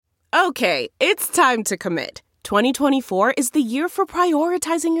Okay, it's time to commit. 2024 is the year for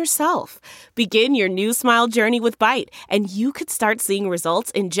prioritizing yourself. Begin your new smile journey with Byte, and you could start seeing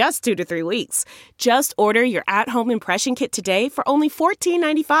results in just 2 to 3 weeks. Just order your at-home impression kit today for only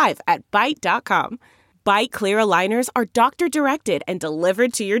 $14.95 at Byte.com. Byte Clear aligners are doctor-directed and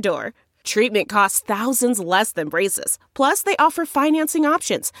delivered to your door. Treatment costs thousands less than braces. Plus, they offer financing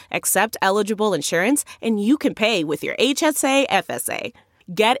options, accept eligible insurance, and you can pay with your HSA FSA.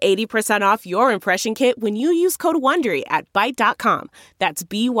 Get 80% off your impression kit when you use code WONDERY at Byte.com. That's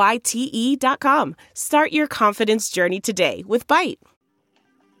BYTE.com. Start your confidence journey today with Byte.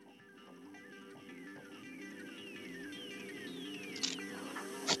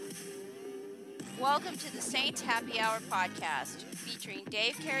 Welcome to the Saints Happy Hour podcast, featuring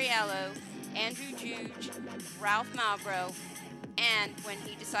Dave Cariello, Andrew Juge, Ralph Malbrough, and, when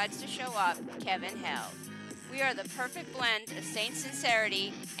he decides to show up, Kevin Held. We are the perfect blend of Saints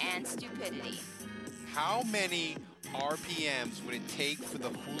sincerity and stupidity. How many RPMs would it take for the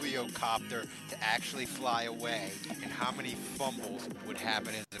Julio copter to actually fly away, and how many fumbles would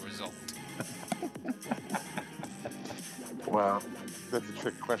happen as a result? Well, that's a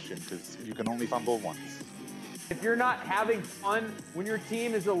trick question because you can only fumble once. If you're not having fun when your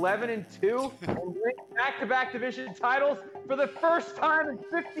team is 11-2 and win back-to-back division titles for the first time in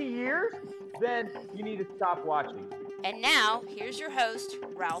 50 years, then you need to stop watching. And now, here's your host,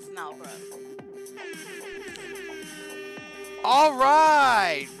 Ralph Malbrough. All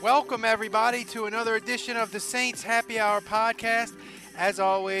right. Welcome, everybody, to another edition of the Saints Happy Hour podcast. As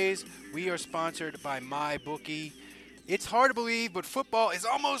always, we are sponsored by MyBookie. It's hard to believe, but football is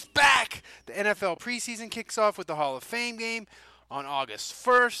almost back. The NFL preseason kicks off with the Hall of Fame game on August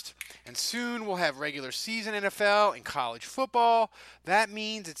 1st, and soon we'll have regular season NFL and college football. That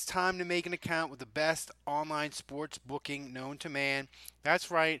means it's time to make an account with the best online sports booking known to man.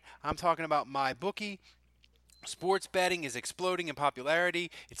 That's right, I'm talking about MyBookie. Sports betting is exploding in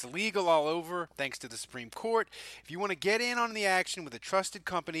popularity. It's legal all over thanks to the Supreme Court. If you want to get in on the action with a trusted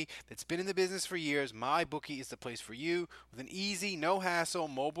company that's been in the business for years, MyBookie is the place for you. With an easy, no-hassle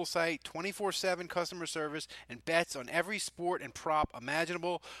mobile site, 24/7 customer service, and bets on every sport and prop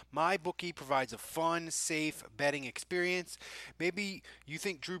imaginable, MyBookie provides a fun, safe betting experience. Maybe you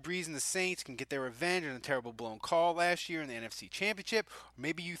think Drew Brees and the Saints can get their revenge on a terrible blown call last year in the NFC Championship. Or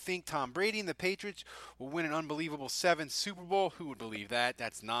maybe you think Tom Brady and the Patriots will win an unbelievable 7th Super Bowl. Who would believe that?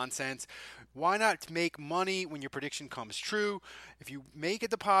 That's nonsense. Why not make money when your prediction comes true? If you make a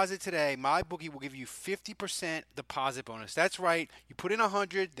deposit today, MyBookie will give you 50% deposit bonus. That's right. You put in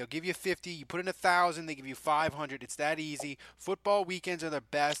 100, they'll give you 50. You put in 1,000, they give you 500. It's that easy. Football weekends are the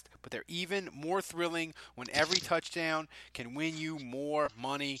best, but they're even more thrilling when every touchdown can win you more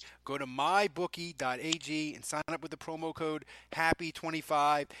money. Go to mybookie.ag and sign up with the promo code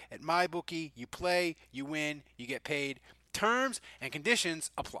HAPPY25. At MyBookie, you play, you win, you get paid. Terms and conditions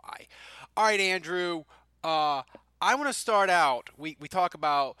apply. All right, Andrew, I want to start out. We talk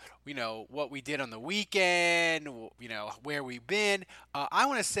about, what we did on the weekend, where we've been. I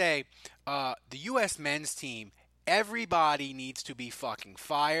want to say the U.S. men's team, everybody needs to be fucking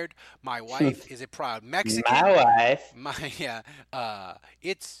fired. My wife is a proud Mexican. My wife.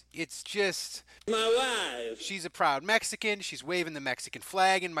 It's just My wife. she's a proud Mexican. She's waving the Mexican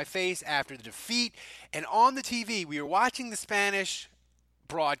flag in my face after the defeat. And on the TV, we were watching the Spanish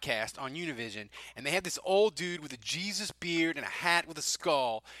broadcast on Univision, and they had this old dude with a Jesus beard and a hat with a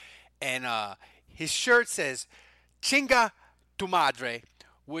skull, and his shirt says "Chinga tu madre,"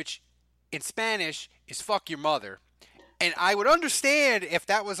 which in Spanish is "fuck your mother." And I would understand if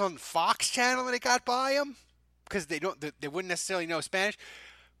that was on Fox Channel and it got by them, because they wouldn't necessarily know Spanish.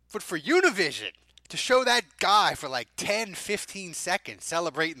 But for Univision to show that guy for like 10, 15 seconds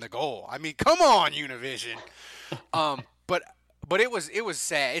celebrating the goal, I mean, come on, Univision. But it was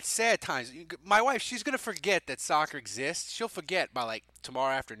sad. It's sad times. My wife, she's going to forget that soccer exists. She'll forget by like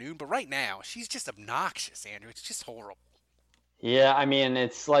tomorrow afternoon. But right now, she's just obnoxious, Andrew. It's just horrible. Yeah, I mean,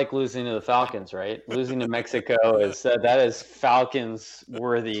 it's like losing to the Falcons, right? Losing to Mexico that is Falcons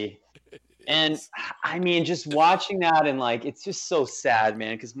worthy. And I mean, just watching that and it's just so sad,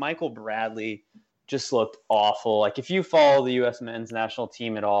 man, because Michael Bradley just looked awful. Like if you follow the U.S. men's national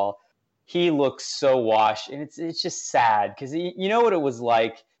team at all, he looks so washed, and it's just sad because you know what it was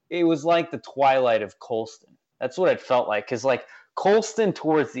like? It was like the twilight of Colston. That's what it felt like, because Colston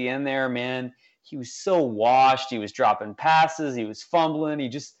towards the end there, man, he was so washed. He was dropping passes. He was fumbling.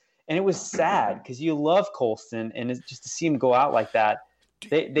 And it was sad because you love Colston, and it's just to see him go out like that,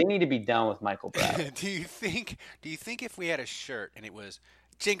 they need to be done with Michael Bradley. Do you think if we had a shirt and it was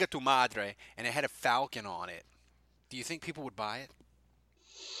 "Chinga tu madre" and it had a falcon on it, do you think people would buy it?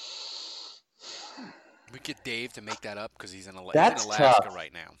 We get Dave to make that up because he's in That's Alaska tough.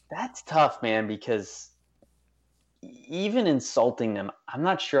 right now. That's tough, man, because even insulting them, I'm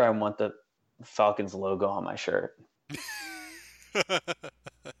not sure I want the Falcons logo on my shirt.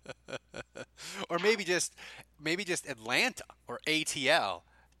 Or maybe just Atlanta or ATL,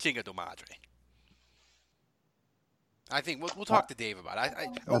 Chinga tu Madre. I think we'll talk to Dave about it.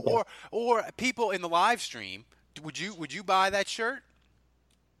 Okay. Or people in the live stream, would you buy that shirt?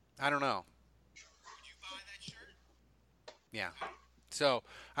 I don't know. Would you buy that shirt? Yeah. So,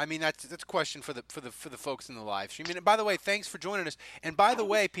 I mean, that's a question for the folks in the live stream. And by the way, thanks for joining us. And by the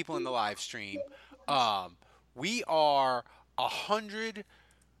way, people in the live stream, we are 100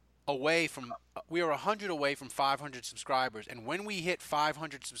 away from 500 subscribers. And when we hit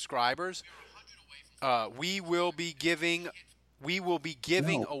 500 subscribers, we will be giving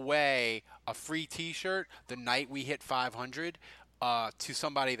away a free T-shirt the night we hit 500. To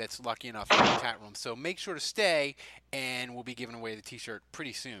somebody that's lucky enough in the chat room. So make sure to stay, and we'll be giving away the T-shirt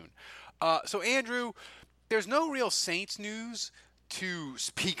pretty soon. So, Andrew, there's no real Saints news to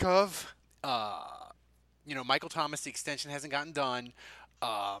speak of. Michael Thomas, the extension hasn't gotten done.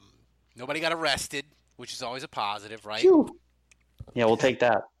 Nobody got arrested, which is always a positive, right? Yeah, we'll take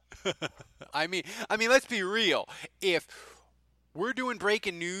that. I mean, let's be real. If we're doing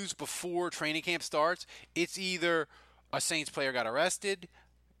breaking news before training camp starts, it's either a Saints player got arrested,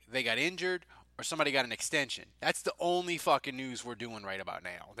 they got injured, or somebody got an extension. That's the only fucking news we're doing right about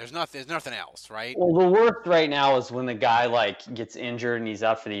now. There's nothing else, right? Well, the worst right now is when the guy gets injured and he's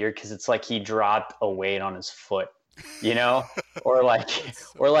out for the year because it's like he dropped a weight on his foot, or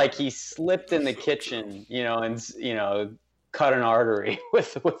he slipped in the kitchen, and cut an artery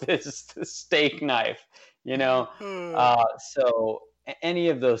with his steak knife, So any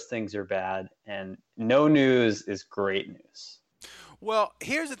of those things are bad, and no news is great news. Well,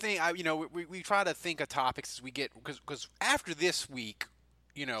 here's the thing. We try to think of topics as we get, because after this week,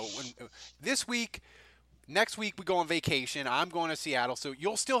 next week we go on vacation. I'm going to Seattle, so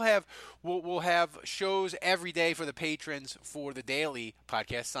you'll still have we'll have shows every day for the patrons for the daily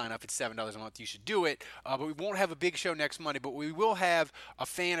podcast. Sign up, it's $7 a month. You should do it. But we won't have a big show next Monday, but we will have a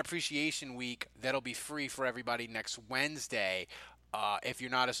fan appreciation week that'll be free for everybody next Wednesday. If you're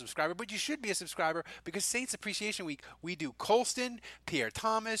not a subscriber, but you should be a subscriber, because Saints Appreciation Week, we do Colston, Pierre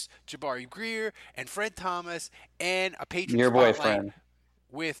Thomas, Jabari Greer, and Fred Thomas, and a patron Your spotlight boyfriend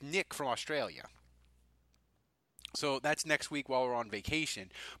with Nick from Australia. So that's next week while we're on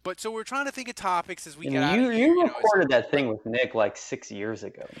vacation. But so we're trying to think of topics as we get out of here. You recorded that thing with Nick 6 years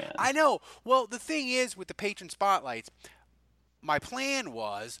ago, man. I know. Well, the thing is, with the patron spotlights, my plan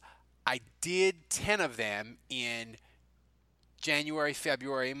was I did 10 of them in January,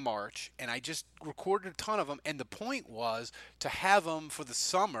 February, and March, and I just recorded a ton of them, and the point was to have them for the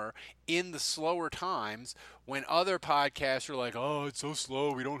summer in the slower times when other podcasts are like, oh, it's so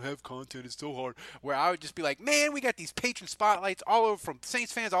slow, we don't have content, it's so hard, where I would just be like, man, we got these patron spotlights all over from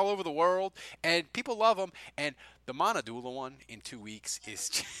Saints fans all over the world, and people love them, and the Monadula one in 2 weeks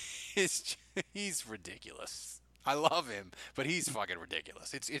he's ridiculous. I love him, but he's fucking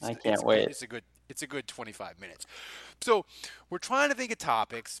ridiculous. I can't wait. It's a good 25 minutes. So we're trying to think of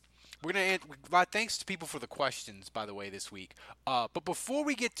topics. We're gonna answer. Thanks to people for the questions, by the way, this week. But before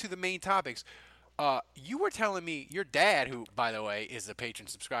we get to the main topics, you were telling me your dad, who, by the way, is a patron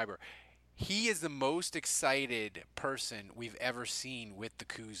subscriber, he is the most excited person we've ever seen with the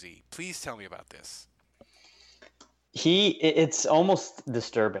koozie. Please tell me about this. It's almost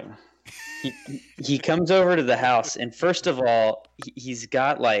disturbing. He comes over to the house, and first of all, he's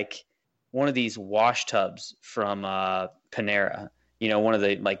got one of these wash tubs from Panera, one of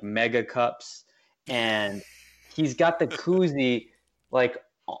the mega cups, and he's got the koozie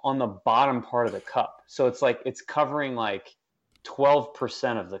on the bottom part of the cup, so it's covering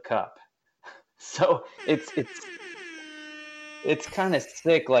 12% of the cup. So it's kind of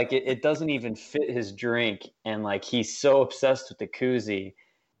sick. It doesn't even fit his drink, and he's so obsessed with the koozie.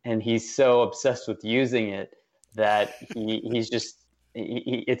 And he's so obsessed with using it that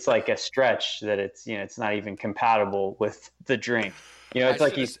it's like a stretch that it's not even compatible with the drink. It's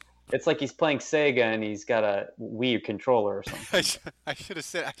like he's playing Sega and he's got a Wii controller or something. I should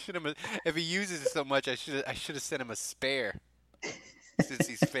have if he uses it so much, I should have sent him a spare, since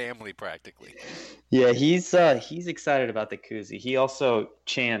he's family practically. Yeah, he's excited about the koozie. He also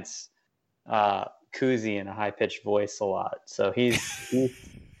chants koozie in a high-pitched voice a lot. So he's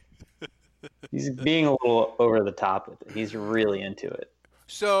being a little over the top with it. He's really into it.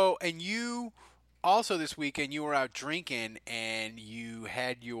 So, and you also this weekend, you were out drinking and you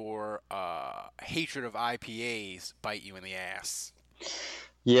had your hatred of IPAs bite you in the ass.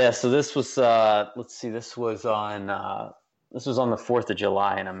 Yeah, so this was let's see, this was on the 4th of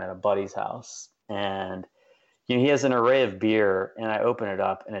July, and I'm at a buddy's house, and he has an array of beer, and I open it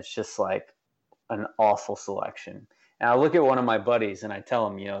up, and it's just like an awful selection. And I look at one of my buddies, and I tell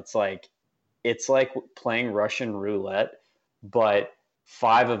him, it's like playing Russian roulette, but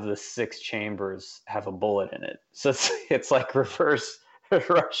 5 of the 6 chambers have a bullet in it. So it's like reverse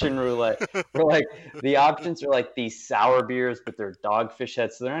Russian roulette. Where like the options are like these sour beers, but they're Dogfish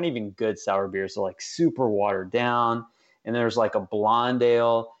Heads, so they're not even good sour beers. They're like super watered down. And there's like a blonde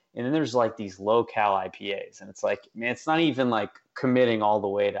ale, and then there's like these low-cal IPAs, and it's like, man, it's not even like committing all the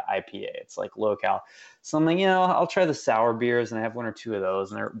way to IPA. It's like low-cal. So I'm like, I'll try the sour beers, and I have 1 or 2 of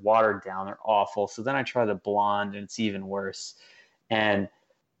those, and they're watered down, they're awful. So then I try the blonde, and it's even worse. And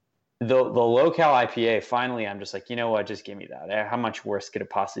the low-cal IPA, finally, I'm just like, you know what, just give me that. How much worse could it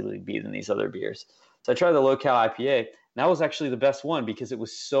possibly be than these other beers? So I tried the low-cal IPA, and that was actually the best one because it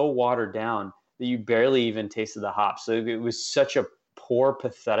was so watered down that you barely even tasted the hops. So it was such a poor,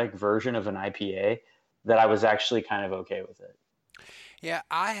 pathetic version of an IPA that I was actually kind of okay with it. Yeah,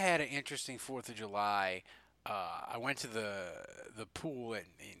 I had an interesting 4th of July. I went to the pool in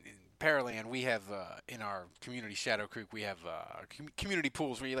Pearland. We have in our community, Shadow Creek, we have community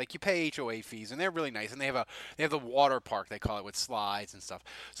pools where you pay HOA fees, and they're really nice. And they have the water park, they call it, with slides and stuff.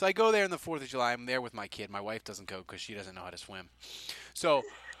 So I go there on the 4th of July. I'm there with my kid. My wife doesn't go because she doesn't know how to swim. So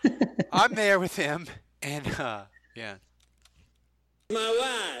I'm there with him, and yeah.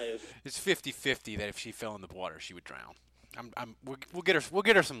 My wife. It's 50-50 that if she fell in the water, she would drown. We'll get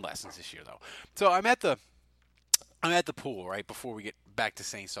her some lessons this year though. So I'm at the pool right before we get back to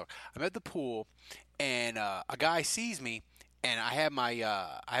Saints talk. I'm at the pool, and a guy sees me, and I have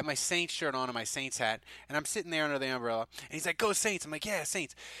my Saints shirt on and my Saints hat, and I'm sitting there under the umbrella, and he's like, "Go Saints!" I'm like, "Yeah,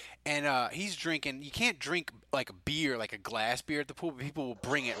 Saints." And he's drinking. You can't drink like a beer, like a glass beer at the pool, but people will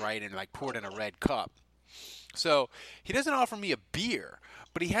bring it right and like pour it in a red cup. So he doesn't offer me a beer,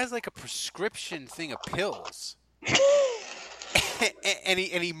 but he has like a prescription thing of pills. and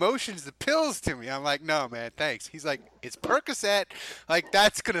he motions the pills to me. I'm like, no, man, thanks. He's like, it's Percocet. Like,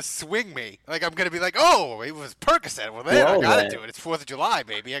 that's going to swing me. Like, I'm going to be like, oh, it was Percocet. Well, then I got to do it. It's 4th of July,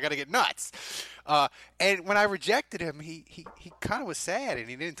 baby. I got to get nuts. And when I rejected him, he kind of was sad, and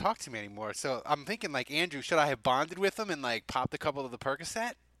he didn't talk to me anymore. So I'm thinking, like, Andrew, should I have bonded with him and, like, popped a couple of the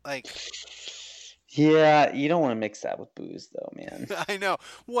Percocet? Like... Yeah, you don't want to mix that with booze, though, man. I know.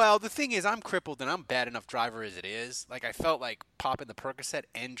 Well, the thing is, I'm crippled, and I'm a bad enough driver as it is. Like, I felt like popping the Percocet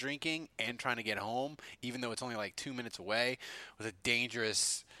and drinking and trying to get home, even though it's only like 2 minutes away, was a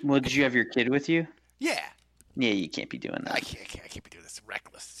dangerous... Well, did you have your kid with you? Yeah. Yeah, you can't be doing that. I can't be doing this. It's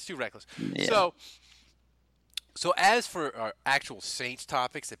reckless. It's too reckless. Yeah. So as for our actual Saints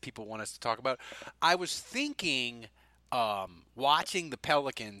topics that people want us to talk about, I was thinking... watching the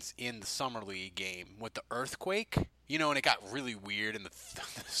Pelicans in the Summer League game with the earthquake, and it got really weird, and the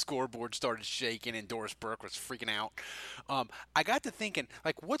scoreboard started shaking, and Doris Burke was freaking out. I got to thinking,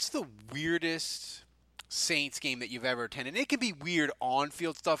 like, what's the weirdest Saints game that you've ever attended? And it can be weird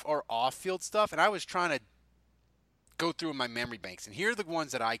on-field stuff or off-field stuff, and I was trying to go through my memory banks, and here are the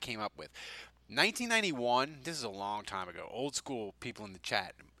ones that I came up with. 1991, this is a long time ago. Old school people in the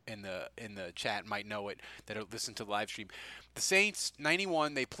chat chat might know it that listen to the live stream. The Saints,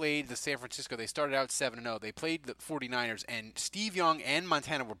 91, they played the San Francisco. They started out 7-0. They played the 49ers, and Steve Young and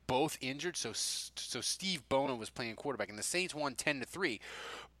Montana were both injured, so Steve Bono was playing quarterback, and the Saints won 10-3.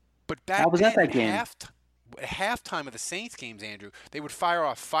 But back then, that game? At halftime of the Saints games, Andrew, they would fire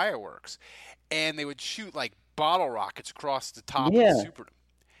off fireworks, and they would shoot like bottle rockets across the top of the Superdome.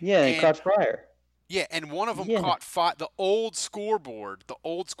 Yeah, and caught fire. Yeah, and one of them caught the old scoreboard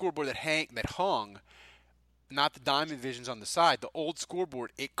that hung, not the diamond visions on the side, the old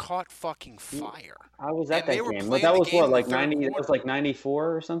scoreboard, it caught fucking fire. I was at that game. Well, that was what, like 90? That was like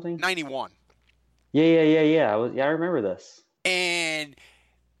 94 or something. 91. Yeah. I remember this. And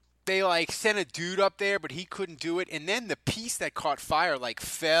they like sent a dude up there, but he couldn't do it. And then the piece that caught fire like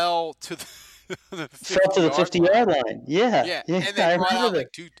fell to the. Fell to the 50-yard line. Yeah. And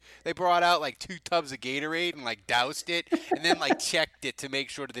they brought out like 2 tubs of Gatorade and like doused it, and then like checked it to make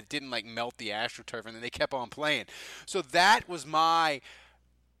sure that it didn't like melt the AstroTurf, and then they kept on playing. So that was my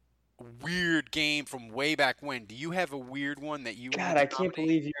weird game from way back when. Do you have a weird one that you? God, I can't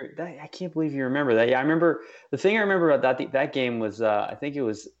believe you remember that. Yeah, I remember the thing I remember about that game was I think it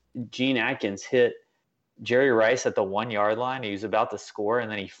was Gene Atkins hit Jerry Rice at the 1-yard line. He was about to score,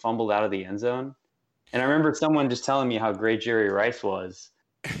 and then he fumbled out of the end zone. And I remember someone just telling me how great Jerry Rice was.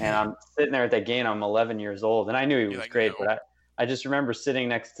 And I'm sitting there at that game. I'm 11 years old, and I knew he was great. No. But I just remember sitting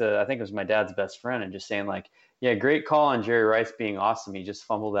next to, I think it was my dad's best friend, and just saying, like, Yeah, great call on Jerry Rice being awesome. He just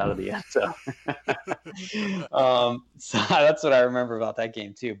fumbled out of the end zone. So that's what I remember about that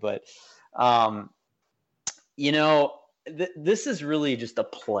game too. But, this is really just a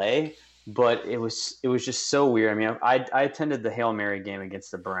play, but it was just so weird. I mean, I attended the Hail Mary game against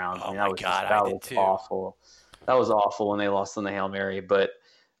the Browns. Oh, I mean, my God, I did too. Awful. That was awful when they lost on the Hail Mary. But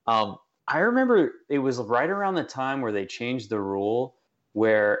I remember it was right around the time where they changed the rule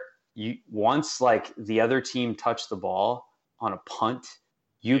where once like the other team touched the ball on a punt,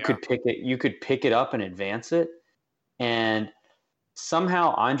 you could pick it up and advance it. And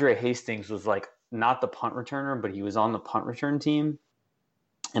somehow Andre Hastings was like not the punt returner, but he was on the punt return team.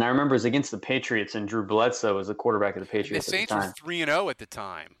 And I remember it was against the Patriots, and Drew Bledsoe was the quarterback of the Patriots at the time. The Saints were 3-0 at the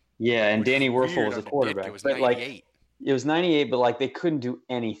time. Yeah, and Danny Werfel was the quarterback. It was 98. It was 98, but like they couldn't do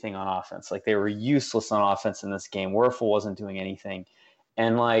anything on offense. Like they were useless on offense in this game. Werfel wasn't doing anything.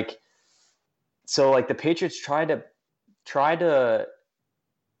 And so the Patriots tried to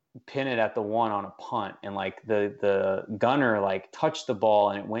pin it at the one on a punt, and like the gunner like touched the ball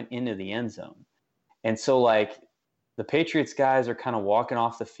and it went into the end zone. And so like the Patriots guys are kind of walking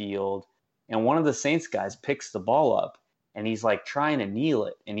off the field, and one of the Saints guys picks the ball up and he's like trying to kneel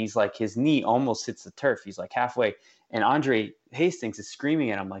it, and he's like his knee almost hits the turf. He's like halfway, and Andre Hastings is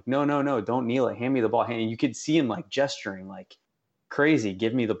screaming at him like, no, don't kneel it, hand me the ball. And you could see him like gesturing like crazy,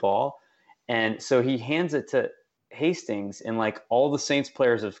 give me the ball. And so he hands it to Hastings, and like all the Saints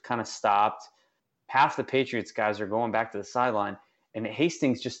players have kind of stopped. Half the Patriots guys are going back to the sideline, and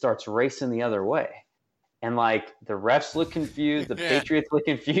Hastings just starts racing the other way. And like the refs look confused, the Patriots look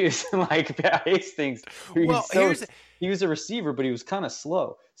confused, and like Hastings, he was a receiver, but he was kind of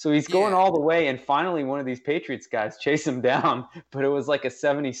slow. So he's going all the way, and finally one of these Patriots guys chase him down, but it was like a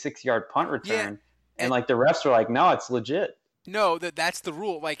 76-yard punt return. And like the refs were like, no, it's legit. No, that's the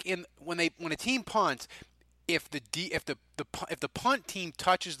rule. Like when a team punts, if the punt team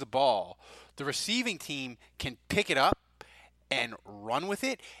touches the ball, the receiving team can pick it up and run with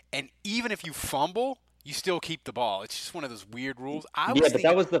it, and even if you fumble, you still keep the ball. It's just one of those weird rules. But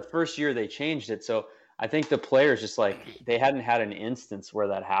that was the first year they changed it, so I think the players just like they hadn't had an instance where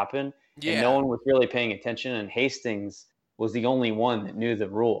that happened, and no one was really paying attention, and Hastings was the only one that knew the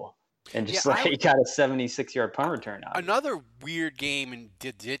rule. And just he got a 76-yard punt return out. Another weird game in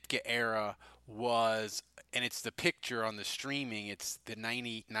the Ditka era was, and it's the picture on the streaming, it's the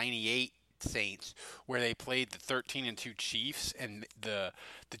 98 Saints where they played the 13-2 Chiefs, and the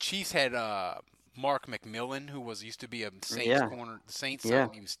Chiefs had Mark McMillan, who used to be a Saints corner, the Saints son.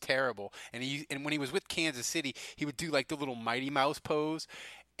 He was terrible, and when he was with Kansas City, he would do like the little Mighty Mouse pose,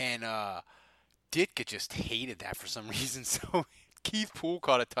 and Ditka just hated that for some reason. So Keith Poole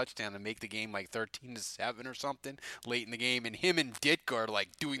caught a touchdown to make the game like 13-7 or something late in the game, and him and Ditka are like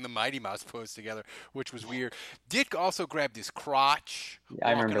doing the Mighty Mouse pose together, which was weird. Ditka also grabbed his crotch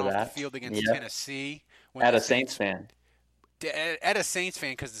I remember off that. the field against Tennessee. At a Saints fan. At a Saints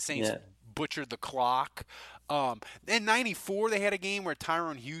fan, because the Saints butchered the clock. In 94, they had a game where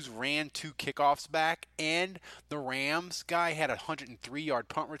Tyrone Hughes ran 2 kickoffs back, and the Rams guy had a 103-yard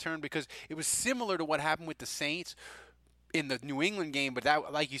punt return, because it was similar to what happened with the Saints in the New England game, but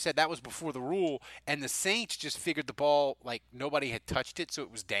that, like you said, that was before the rule, and the Saints just figured the ball, like, nobody had touched it, so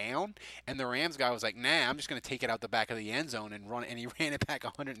it was down, and the Rams guy was like, nah, I'm just going to take it out the back of the end zone and run, and he ran it back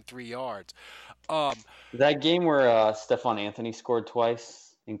 103 yards. That game where Stephon Anthony scored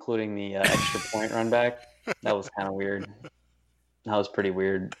twice, including the extra point run back, that was kind of weird. That was pretty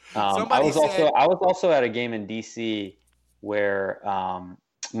weird. I was also at a game in D.C. where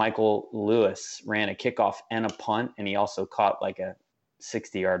Michael Lewis ran a kickoff and a punt, and he also caught like a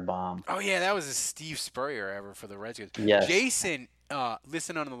 60-yard bomb. Oh, yeah, that was a Steve Spurrier ever for the Redskins. Yes. Jason,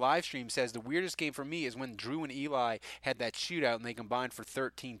 listening on the live stream, says the weirdest game for me is when Drew and Eli had that shootout and they combined for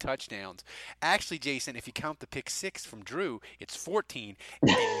 13 touchdowns. Actually, Jason, if you count the pick 6 from Drew, it's 14.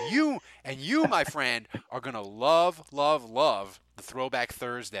 And you, my friend, are going to love the Throwback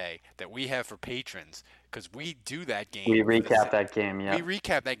Thursday that we have for patrons, because we do that game. We recap that game, We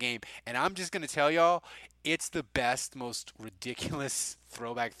recap that game, and I'm just going to tell y'all, it's the best, most ridiculous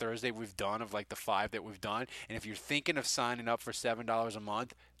Throwback Thursday we've done of like the 5 that we've done. And if you're thinking of signing up for $7 a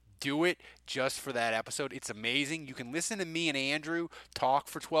month, do it just for that episode. It's amazing. You can listen to me and Andrew talk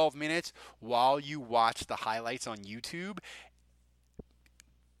for 12 minutes while you watch the highlights on YouTube.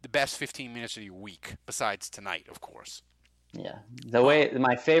 The best 15 minutes of your week, besides tonight, of course. Yeah.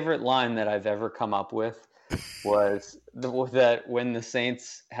 My favorite line that I've ever come up with was that when the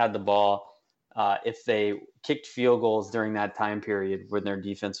Saints had the ball, if they kicked field goals during that time period when their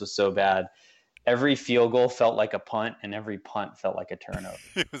defense was so bad, every field goal felt like a punt, and every punt felt like a turnover.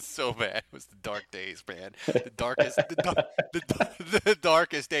 It was so bad. It was the dark days, man. The darkest, the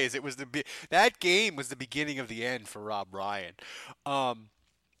darkest days. It was that game was the beginning of the end for Rob Ryan. But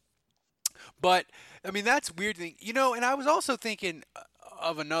I mean, that's a weird thing, And I was also thinking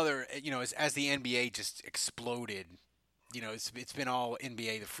of another, as the NBA just exploded. It's been all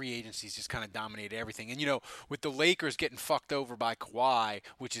NBA. The free agencies just kind of dominated everything. And, with the Lakers getting fucked over by Kawhi,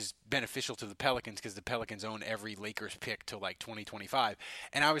 which is beneficial to the Pelicans because the Pelicans own every Lakers pick till like 2025.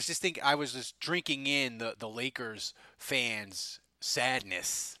 And I was just drinking in the Lakers fans'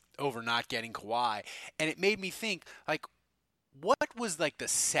 sadness over not getting Kawhi. And it made me think, like, what was like the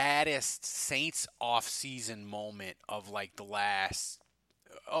saddest Saints off-season moment of like the last,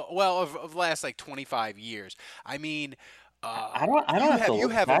 of the last like 25 years? I mean, I don't have to you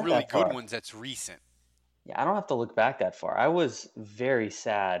look have a back really that far. good one that's recent. Yeah, I don't have to look back that far. I was very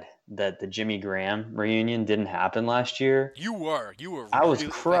sad that the Jimmy Graham reunion didn't happen last year. You were. I was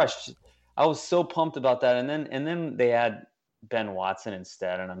really crushed. I was so pumped about that, and then they had Ben Watson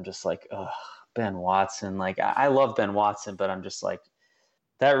instead, and I'm just like, ugh, Ben Watson. Like, I love Ben Watson, but I'm just like,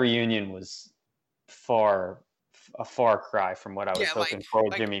 that reunion was a far cry from what I was hoping for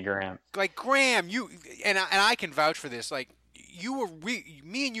with Jimmy Graham. Like Graham, and I can vouch for this. Like,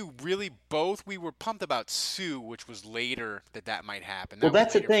 me and you really both, we were pumped about Sue, which was later that might happen. Well,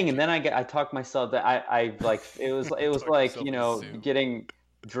 that's the thing. And then I talked myself that I like, it was like, getting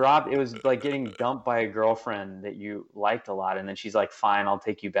dropped. It was like getting dumped by a girlfriend that you liked a lot. And then she's like, fine, I'll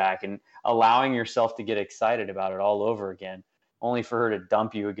take you back, and allowing yourself to get excited about it all over again, only for her to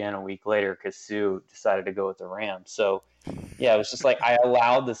dump you again a week later because Sue decided to go with the Rams. So, yeah, it was just like I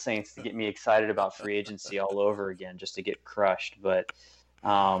allowed the Saints to get me excited about free agency all over again just to get crushed. But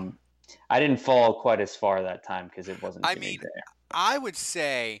I didn't fall quite as far that time because it wasn't Jimmy Graham. I would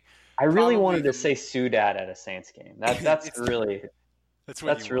say I really wanted to say Sudat at a Saints game. That's really the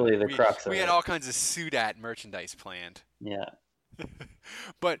crux of it. We had all kinds of Sudat merchandise planned. Yeah.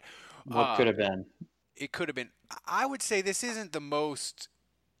 But what could have been? It could have been. I would say this isn't the most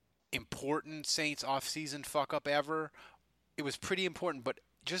important Saints off-season fuck-up ever. It was pretty important, but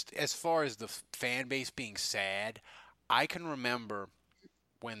just as far as the fan base being sad, I can remember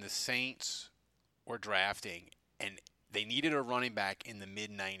when the Saints were drafting and they needed a running back in the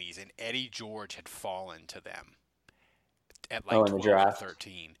mid-90s, and Eddie George had fallen to them at like 12 or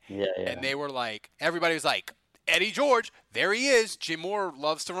 13. Yeah. And they were like, everybody was like, Eddie George, there he is. Jim Moore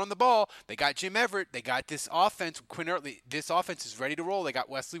loves to run the ball. They got Jim Everett. They got this offense. Quinn Early. This offense is ready to roll. They got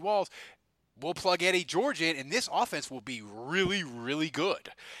Wesley Walls. We'll plug Eddie George in, and this offense will be really, really good.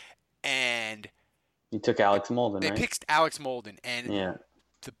 And you took Alex Molden, They picked Alex Molden, and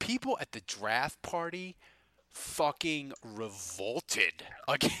the people at the draft party fucking revolted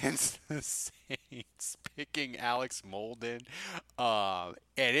against the Saints picking Alex Molden. And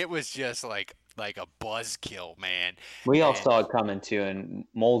it was just like a buzzkill, man. We all saw it coming too, and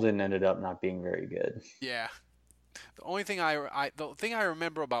Molden ended up not being very good. Yeah. The thing I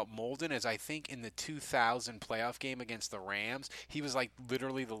remember about Molden is I think in the 2000 playoff game against the Rams, he was like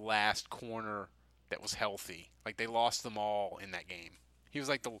literally the last corner that was healthy. Like they lost them all in that game. He was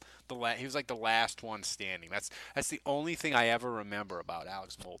like the last one standing. That's the only thing I ever remember about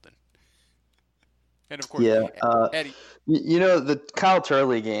Alex Molden. And of course, Eddie. The Kyle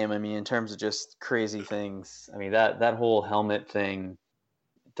Turley game. I mean, in terms of just crazy things. I mean that whole helmet thing,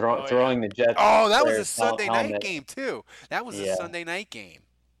 throwing the Jets. Oh, that was a Sunday night game too. That was a Sunday night game.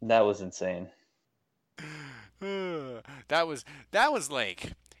 That was insane. That was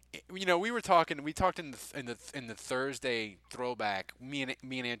like, we talked in the Thursday throwback. Me and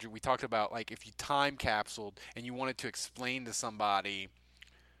Andrew, we talked about like if you time capsuled and you wanted to explain to somebody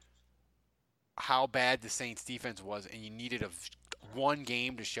how bad the Saints defense was, and you needed one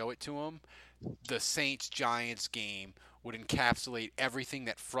game to show it to them, the Saints-Giants game would encapsulate everything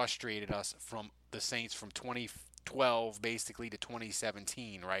that frustrated us from the Saints from 2012 basically to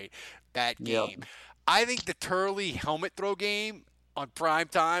 2017, right? That game. Yep. I think the Turley helmet throw game on prime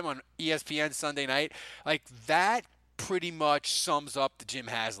time on ESPN Sunday night, like that pretty much sums up the Jim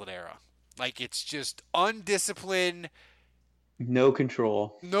Haslett era. Like it's just undisciplined, no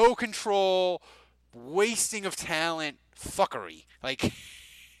control, wasting of talent, fuckery. Like,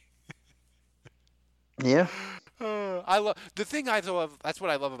 yeah. I love the thing. That's what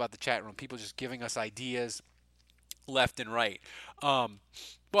I love about the chat room. People just giving us ideas left and right.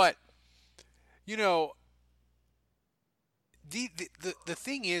 But the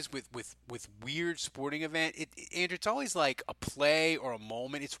thing is with weird sporting event, Andrew, it's always like a play or a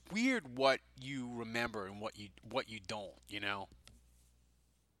moment. It's weird what you remember and what you don't.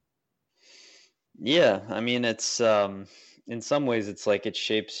 Yeah, I mean, it's in some ways it's like it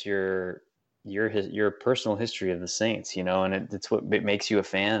shapes your personal history of the Saints, and it's what makes you a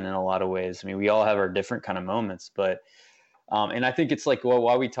fan in a lot of ways. I mean, we all have our different kind of moments, but and I think it's like, well,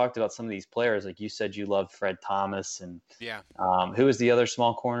 while we talked about some of these players, like you said, you loved Fred Thomas, and Yeah. who was the other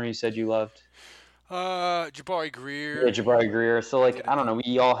small corner you said you loved? Jabari Greer. Yeah, Jabari Greer. So like, Did I don't know,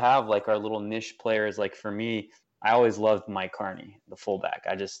 we all have like our little niche players. Like for me, I always loved Mike Carney, the fullback.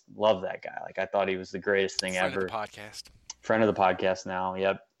 I just love that guy. Like I thought he was the greatest thing Friend ever. of the podcast. Friend of the podcast now.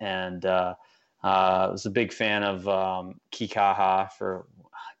 Yep. And was a big fan of Kikaha for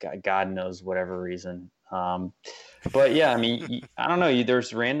God knows whatever reason. But yeah, I mean, I don't know.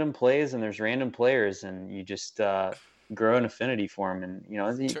 There's random plays and there's random players, and you just grow an affinity for them. And you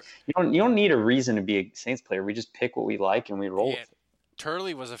don't need a reason to be a Saints player. We just pick what we like and we roll with it.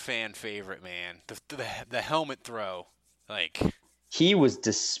 Turley was a fan favorite, man. The helmet throw, like he was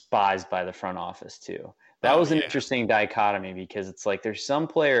despised by the front office too. That was an interesting dichotomy because it's like there's some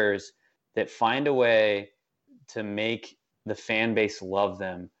players that find a way to make the fan base love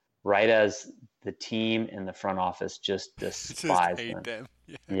them, right as the team and the front office just despise them.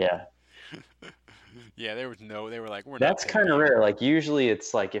 Yeah. Yeah, they were like, we're That's kind of rare. Like usually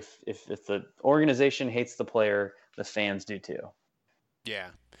it's like if the organization hates the player, the fans do too. Yeah.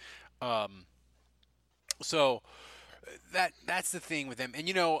 So that's the thing with them.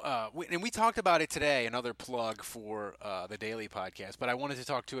 And we talked about it today, another plug for the Daily Podcast, but I wanted to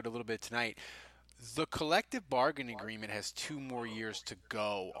talk to it a little bit tonight. The collective bargaining agreement has 2 more years to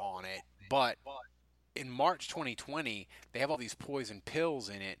go on it, but in March 2020, they have all these poison pills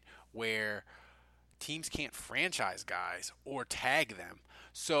in it where teams can't franchise guys or tag them.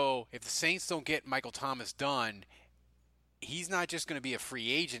 So if the Saints don't get Michael Thomas done, he's not just going to be a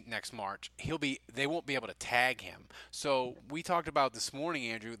free agent next March. They won't be able to tag him. So we talked about this morning,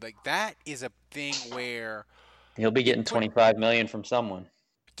 Andrew, like that is a thing where he'll be getting $25 million from someone.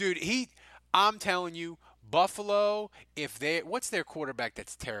 Dude, I'm telling you, Buffalo, what's their quarterback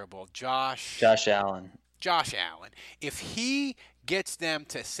that's terrible? Josh Allen. If he gets them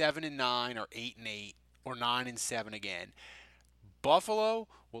to 7-9 or 8-8 or 9-7 again, Buffalo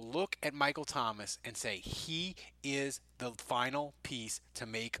will look at Michael Thomas and say he is the final piece to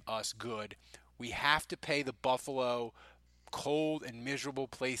make us good. We have to pay the Buffalo cold and miserable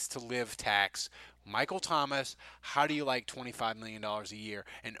place to live tax. Michael Thomas, how do you like $25 million a year?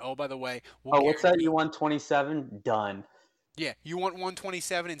 And oh, by the way, what's that? You want 27? Done. Yeah, you want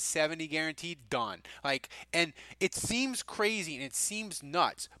 127 and 70 guaranteed? Done. And it seems crazy and it seems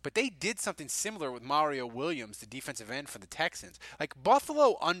nuts, but they did something similar with Mario Williams, the defensive end for the Texans.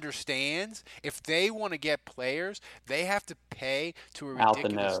 Buffalo understands if they want to get players, they have to pay to a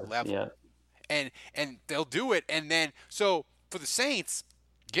ridiculous level. Yeah. And they'll do it. And then, so for the Saints,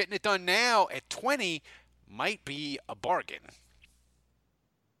 getting it done now at 20 might be a bargain.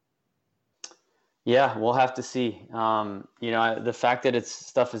 Yeah, we'll have to see. The fact that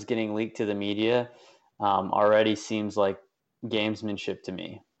stuff is getting leaked to the media already seems like gamesmanship to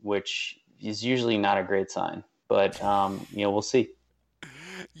me, which is usually not a great sign. But we'll see.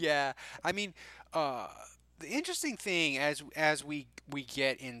 Yeah, I mean, the interesting thing as we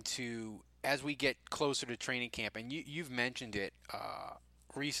get closer to training camp, and you've mentioned it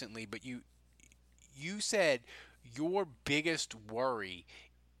recently, but you said your biggest worry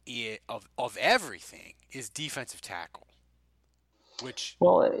of everything is defensive tackle. It's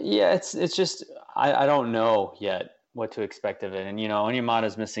just I don't know yet what to expect of it, and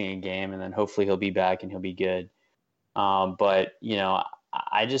Onyemata's missing a game, and then hopefully he'll be back and he'll be good. But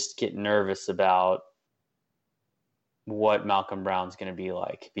I just get nervous about what Malcolm Brown's going to be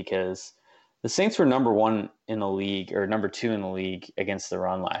like, because the Saints were number 1 in the league, or number 2 in the league against the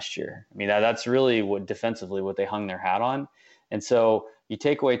run last year. I mean, that's really what they hung their hat on. And so you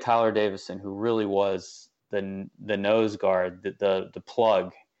take away Tyler Davison, who really was the nose guard, the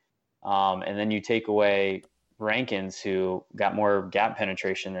plug, and then you take away Rankins, who got more gap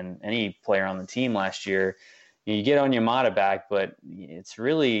penetration than any player on the team last year. You get Onyemata back, but it's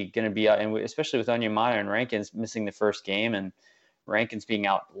really going to be, and especially with Onyemata and Rankins missing the first game and Rankins being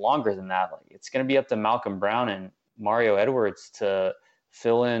out longer than that, it's going to be up to Malcolm Brown and Mario Edwards to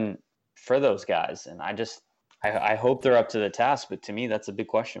fill in for those guys. And I hope they're up to the task, but to me, that's a big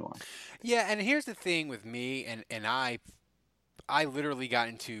question mark. Yeah, and here's the thing with me, and I literally got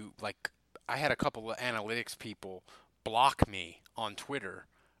into, I had a couple of analytics people block me on Twitter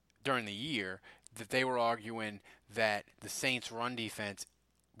during the year that they were arguing that the Saints' run defense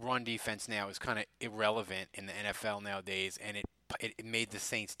now is kind of irrelevant in the NFL nowadays, and it made the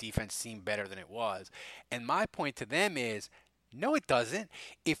Saints defense seem better than it was. And my point to them is No, it doesn't.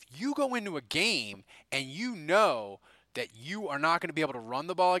 If you go into a game and you know that you are not going to be able to run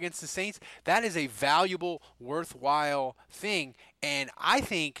the ball against the Saints, that is a valuable, worthwhile thing. And I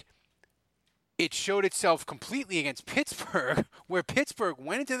think it showed itself completely against Pittsburgh, where Pittsburgh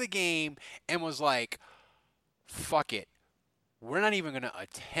went into the game and was like, fuck it. We're not even going to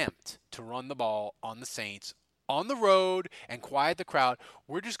attempt to run the ball on the Saints on the road and quiet the crowd.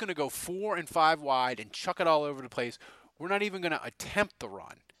 We're just going to go 4 and 5 wide and chuck it all over the place. We're not even going to attempt the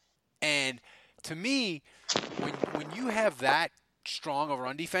run. And to me, when you have that strong of a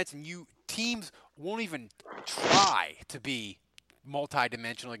run defense and teams won't even try to be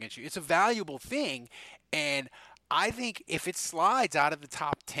multi-dimensional against you, it's a valuable thing. And I think if it slides out of the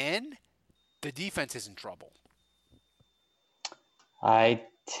top 10, the defense is in trouble. I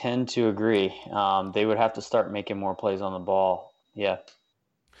tend to agree. They would have to start making more plays on the ball. Yeah.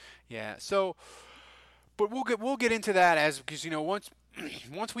 Yeah. So, but we'll get into that because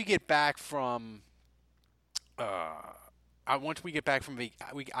once we get back from I get back from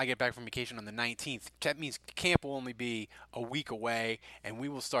vacation on the 19th. That means camp will only be a week away, and we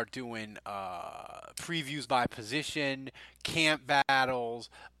will start doing previews by position, camp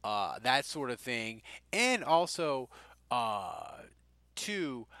battles, that sort of thing, and also.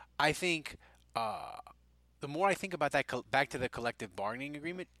 Two, I think the more I think about that, back to the collective bargaining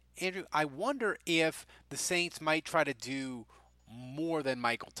agreement, Andrew, I wonder if the Saints might try to do more than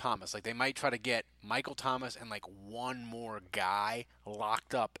Michael Thomas. Like they might try to get Michael Thomas and like one more guy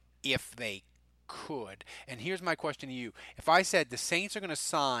locked up if they could. And here's my question to you. If I said the Saints are going to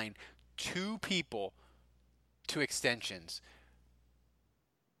sign 2 people to extensions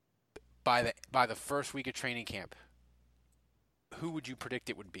by the first week of training camp, who would you predict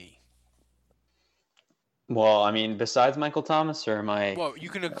it would be? Well, I mean, besides Michael Thomas, or am I? Well, you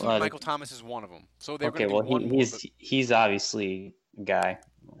can include Michael Thomas as one of them. So they're okay. Well, he's obviously a guy,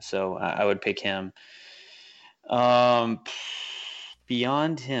 so I would pick him. Beyond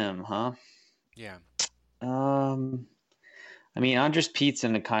him, huh? Yeah. I mean, Andres Pete's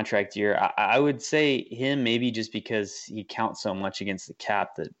in a contract year. I would say him maybe just because he counts so much against the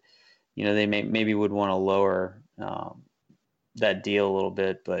cap that they maybe would want to lower that deal a little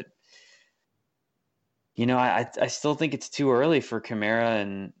bit, but I still think it's too early for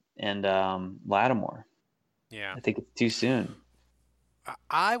Kamara and Lattimore. Yeah, I think it's too soon.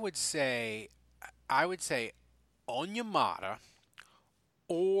 I would say Onyemata,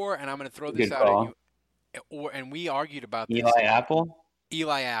 and I'm going to throw this out at you, and we argued about this. Eli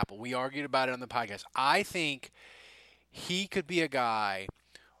Apple. We argued about it on the podcast. I think he could be a guy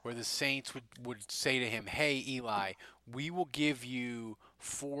where the Saints would say to him, hey, Eli, we will give you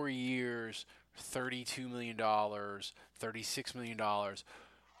 4 years, $32 million, $36 million.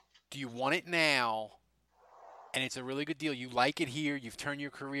 Do you want it now? And it's a really good deal. You like it here. You've turned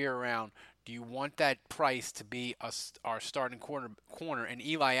your career around. Do you want that price to be our starting corner? And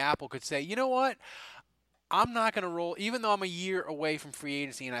Eli Apple could say, you know what? I'm not going to roll, even though I'm a year away from free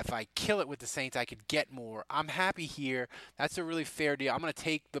agency, and if I kill it with the Saints, I could get more. I'm happy here. That's a really fair deal. I'm going to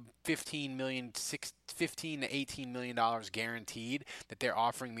take the $15 to $18 million guaranteed that they're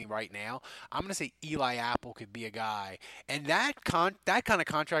offering me right now. I'm going to say Eli Apple could be a guy. And that kind of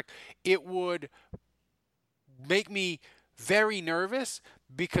contract, it would make me very nervous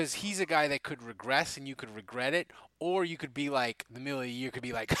because he's a guy that could regress and you could regret it, or you could be like, the middle of the year could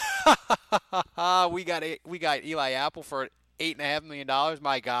be like, we got Eli Apple for $8.5 million.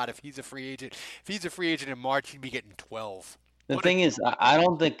 My God, if he's a free agent in March, he'd be getting 12. The thing is, I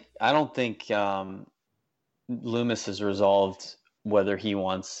don't think Loomis has resolved whether he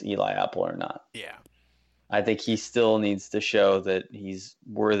wants Eli Apple or not. Yeah. I think he still needs to show that he's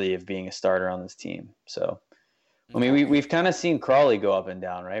worthy of being a starter on this team. So, I mean, we've kind of seen Crawley go up and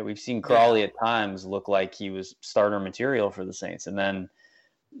down, right? We've seen Crawley at times look like he was starter material for the Saints. And then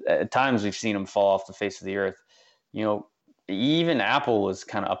at times we've seen him fall off the face of the earth. Even Apple was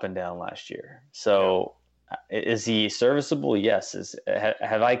kind of up and down last year. So is he serviceable? Yes.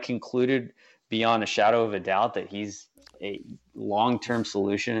 Have I concluded beyond a shadow of a doubt that he's a long-term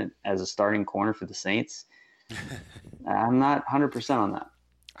solution as a starting corner for the Saints? I'm not 100% on that.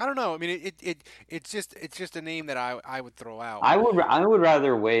 I don't know. I mean, it's just a name that I would throw out. I would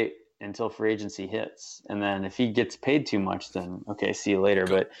rather wait until free agency hits, and then if he gets paid too much, then okay, see you later.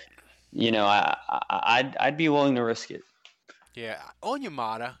 But I'd be willing to risk it. Yeah,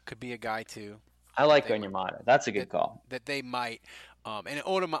 Onyemata could be a guy too. I like Onyemata. That's a good call. That they might. And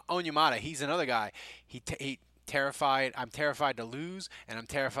Onyemata, he's another guy. He terrified. I'm terrified to lose, and I'm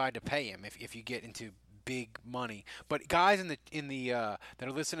terrified to pay him if you get into big money. But guys in the that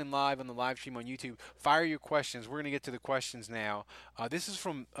are listening live on the live stream on YouTube, fire your questions. We're gonna get to the questions now. This is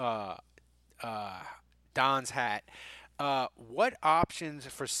from Don's Hat. What options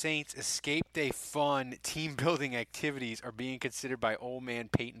for Saints escape day fun team building activities are being considered by old man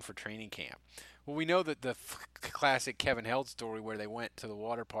Peyton for training camp? Well, we know that the classic Kevin Held story where they went to the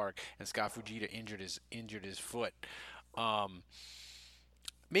water park and Scott Fujita injured his foot.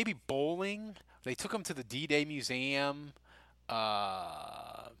 Maybe bowling. They took him to the D-Day Museum, the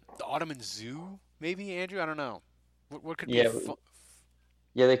Ottoman Zoo. Maybe, Andrew. I don't know. What could be fun?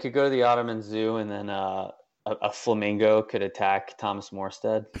 Yeah, they could go to the Ottoman Zoo, and then a flamingo could attack Thomas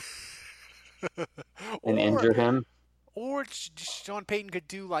Morstead and injure him. Or Sean Payton could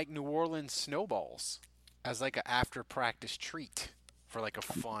do like New Orleans snowballs as like an after practice treat for like a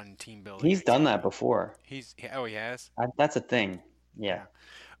fun team building. He's done that before. He has. That's a thing. Yeah.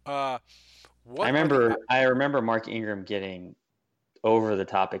 I remember Mark Ingram getting over the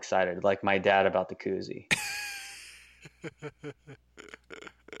top excited, like my dad about the koozie.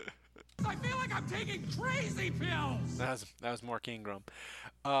 I feel like I'm taking crazy pills. That was Mark Ingram.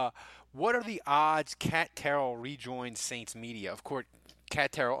 What are the odds Kat Terrell rejoins Saints media? Of course,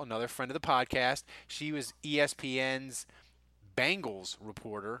 Kat Terrell, another friend of the podcast. She was ESPN's Bengals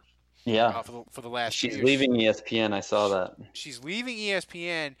reporter. Yeah. For the last She's year. leaving ESPN. I saw that. She's leaving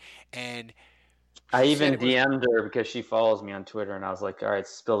ESPN, and I even DM'd her because she follows me on Twitter, and I was like, all right,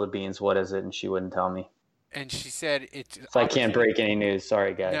 spill the beans. What is it? And she wouldn't tell me. And she said it's. So I can't break any news.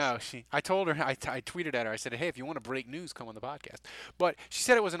 Sorry, guys. No, I told her. I tweeted at her. I said, "Hey, if you want to break news, come on the podcast." But she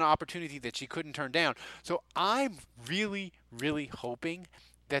said it was an opportunity that she couldn't turn down. So I'm really, really hoping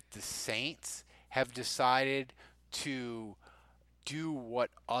that the Saints have decided to do what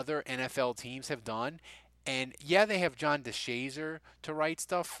other NFL teams have done. And yeah, they have John DeShazier to write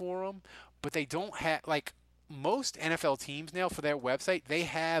stuff for them, but they don't have like. Most NFL teams now for their website, they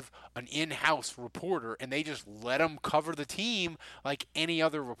have an in-house reporter, and they just let them cover the team like any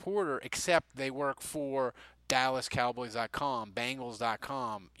other reporter, except they work for DallasCowboys.com,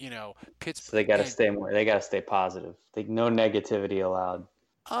 Bengals.com, Pittsburgh. So they got to stay more. They got to stay positive. No negativity allowed.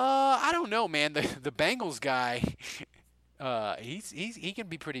 I don't know, man. The Bengals guy, he can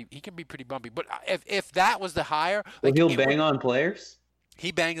be pretty bumpy. But if that was the hire, like he'll bang on players.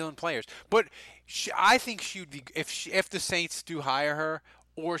 He bangs on players, but I think she would be if the Saints do hire her,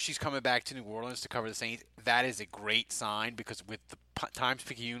 or she's coming back to New Orleans to cover the Saints. That is a great sign because with the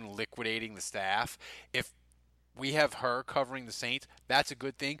Times-Picayune liquidating the staff, if we have her covering the Saints, that's a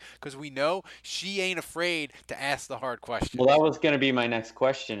good thing because we know she ain't afraid to ask the hard questions. Well, that was going to be my next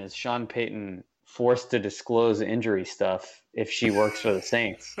question: is Sean Payton forced to disclose injury stuff if she works for the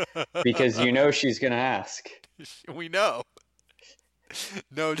Saints? Because she's going to ask. We know.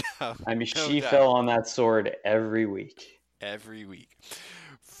 No doubt. I mean, she fell on that sword every week. Every week.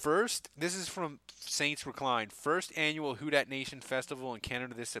 First, this is from Saints Recline. First annual Who Dat Nation Festival in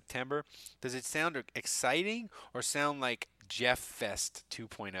Canada this September. Does it sound exciting or sound like Jeff Fest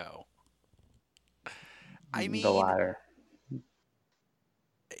 2.0? I mean, the latter.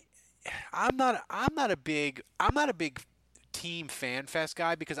 I'm not a big team fan fest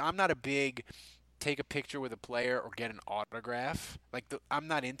guy because I'm not a big take a picture with a player or get an autograph. I'm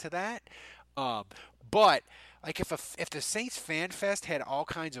not into that. But like if the Saints Fan Fest had all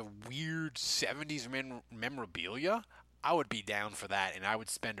kinds of weird 70s memorabilia, I would be down for that, and I would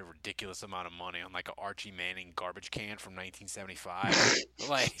spend a ridiculous amount of money on like a Archie Manning garbage can from 1975.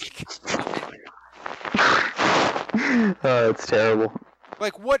 Oh, it's terrible.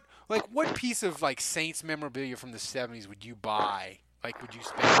 What piece of like Saints memorabilia from the 70s would you buy? Like, would you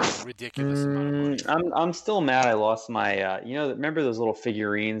spend a ridiculous amount of money? I'm still mad I lost my, remember those little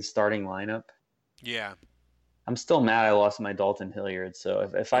figurines starting lineup? Yeah. I'm still mad I lost my Dalton Hilliard. So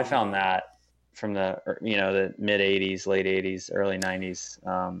if I found that from the mid 80s, late 80s, early 90s,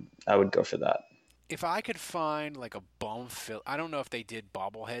 I would go for that. If I could find like a Bum Phillips, I don't know if they did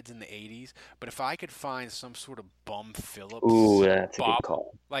bobbleheads in the 80s, but if I could find some sort of Bum Phillips. Ooh, that's a good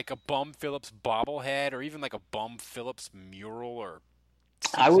call. Like a Bum Phillips bobblehead or even like a Bum Phillips mural or.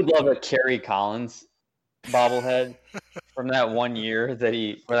 I would love a Kerry Collins bobblehead from that one year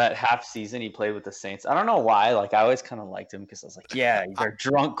that half season he played with the Saints. I don't know why. Like, I always kind of liked him because I was like, yeah, he's our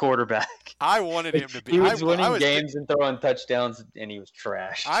drunk quarterback. I wanted him to be. He was winning games and throwing touchdowns, and he was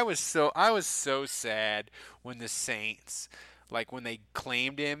trash. I was so sad when the Saints, like when they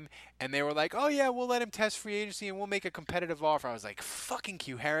claimed him and they were like, oh yeah, we'll let him test free agency and we'll make a competitive offer. I was like, fucking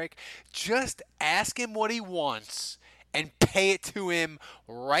Q Herrick, just ask him what he wants and pay it to him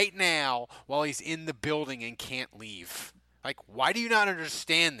right now while he's in the building and can't leave. Like, why do you not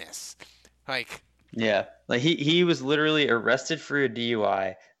understand this? Like, Yeah, like he was literally arrested for a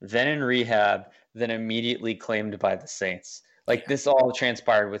DUI, then in rehab, then immediately claimed by the Saints. Like this all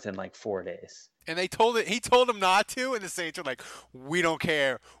transpired within like 4 days. And he told him not to, and the Saints are like, "We don't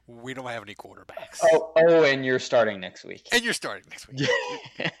care. We don't have any quarterbacks." Oh, and you're starting next week. And you're starting next week.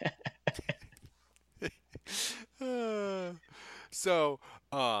 So,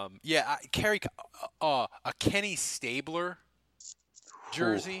 carry a Kenny Stabler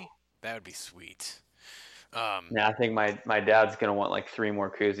jersey. That would be sweet. Yeah, I think my dad's gonna want like 3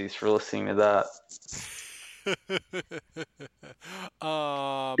 more koozies for listening to that.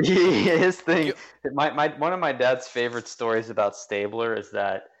 His thing, one of my dad's favorite stories about Stabler is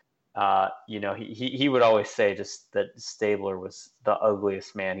that he would always say just that Stabler was the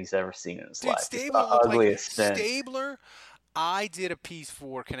ugliest man he's ever seen in his life. Stabler the ugliest like Stabler. I did a piece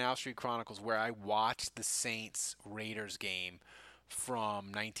for Canal Street Chronicles where I watched the Saints Raiders game from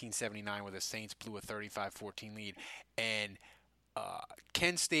 1979 where the Saints blew a 35-14 lead, and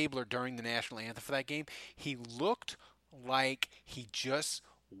Ken Stabler during the national anthem for that game, he looked like he just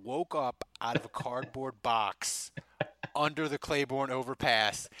woke up out of a cardboard box under the Claiborne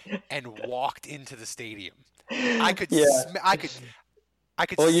overpass and walked into the stadium. I could smell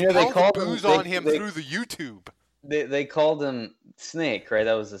the booze on him through the YouTube. They called him Snake, right?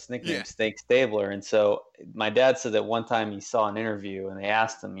 That was his nickname, yeah. Snake Stabler. And so my dad said that one time he saw an interview and they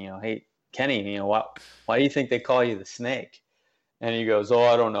asked him, hey, Kenny, why do you think they call you the Snake? And he goes,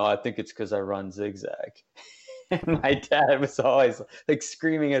 I don't know. I think it's because I run zigzag. And my dad was always like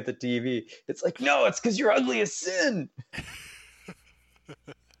screaming at the TV. It's like, no, it's because you're ugly as sin.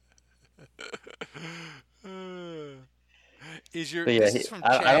 I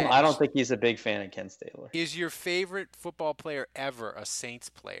don't think he's a big fan of Ken Stabler. Is your favorite football player ever a Saints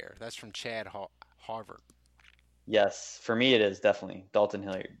player? That's from Chad Harvard. Yes, for me it is definitely Dalton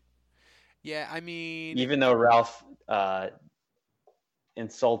Hilliard. Yeah, I mean, even though Ralph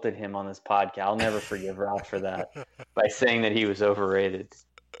insulted him on this podcast, I'll never forgive Ralph for that by saying that he was overrated.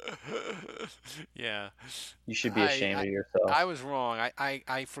 Yeah, you should be ashamed of yourself. I was wrong.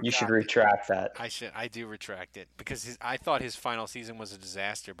 I forgot. You should retract that. I do retract it because I thought his final season was a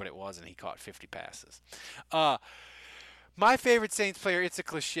disaster, but it wasn't. He caught 50 passes. My favorite Saints player. It's a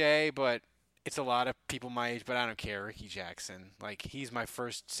cliche, but it's a lot of people my age. But I don't care. Ricky Jackson. Like he's my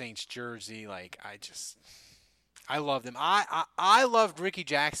first Saints jersey. Like I loved him. I loved Ricky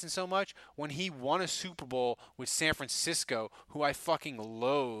Jackson so much when he won a Super Bowl with San Francisco, who I fucking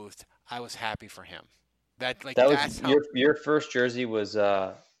loathed. I was happy for him. Your first jersey was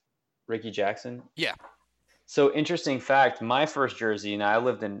Ricky Jackson? Yeah. So interesting fact, my first jersey, I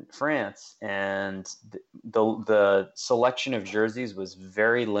lived in France, and the selection of jerseys was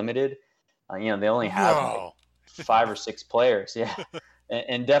very limited. They only have like 5 or 6 players. Yeah.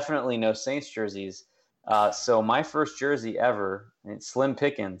 and definitely no Saints jerseys. So my first jersey ever, slim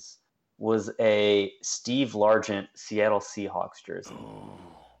pickings, was a Steve Largent Seattle Seahawks jersey.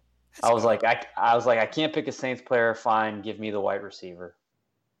 I was like, I can't pick a Saints player. Fine, give me the wide receiver.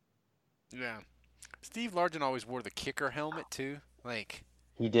 Yeah, Steve Largent always wore the kicker helmet too. Like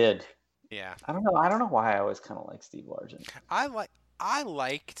he did. Yeah. I don't know why I always kind of liked Steve Largent. I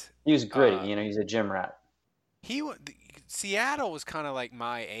liked. He was gritty. He's a gym rat. Seattle was kind of like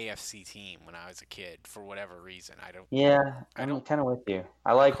my AFC team when I was a kid for whatever reason. I'm kind of with you.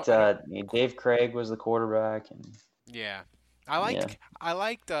 I liked Dave Craig was the quarterback, and I liked.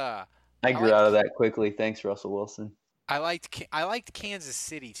 I grew out of that quickly. Thanks, Russell Wilson. I liked Kansas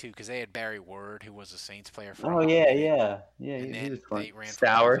City too because they had Barry Ward, who was a Saints player for. Oh yeah. He was fun.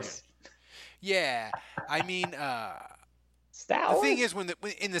 Stowers. Yeah, I mean, Stowers. The thing is,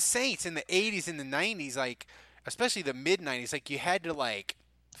 in the Saints in the '80s and the '90s, like especially the mid '90s, like you had to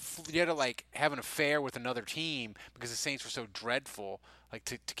have an affair with another team because the Saints were so dreadful, like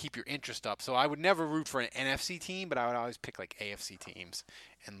to keep your interest up. So I would never root for an NFC team, but I would always pick like AFC teams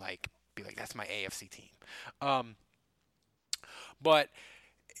and like be like, that's my AFC team. But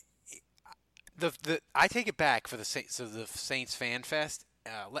I take it back for the Saints. So the Saints Fan Fest.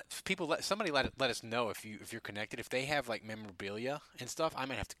 Somebody let us know if you're connected. If they have like memorabilia and stuff, I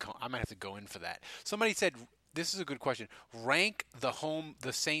might have to go in for that. Somebody said this is a good question. Rank the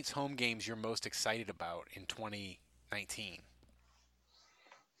Saints home games you're most excited about in 2019.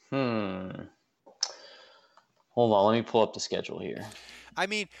 Hold on, let me pull up the schedule here. I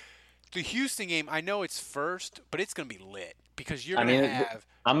mean, the Houston game, I know it's first, but it's going to be lit because you're going to have.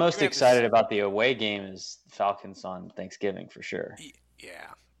 I'm most excited about the away game is Falcons on Thanksgiving for sure. Yeah,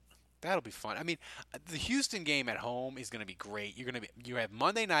 that'll be fun. I mean, the Houston game at home is going to be great. You have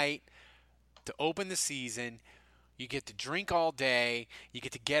Monday night to open the season. You get to drink all day. You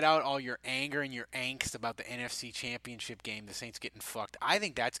get to get out all your anger and your angst about the NFC Championship game. The Saints getting fucked. I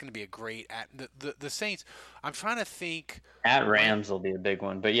think that's going to be a great the Saints. I'm trying to think. At Rams will be a big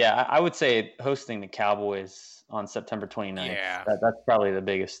one, but yeah, I would say hosting the Cowboys on September 29th. Yeah. That's probably the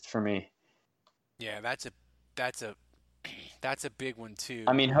biggest for me. Yeah, that's a big one too.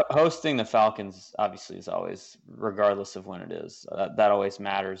 I mean, hosting the Falcons obviously is always, regardless of when it is, that always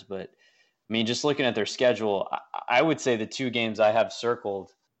matters. But I mean, just looking at their schedule, I would say the two games I have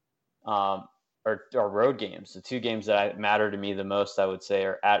circled are road games. The two games that matter to me the most, I would say,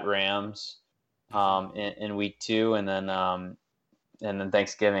 are at Rams in week 2, and then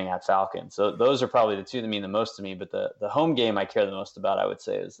Thanksgiving at Falcons. So those are probably the two that mean the most to me. But the home game I care the most about, I would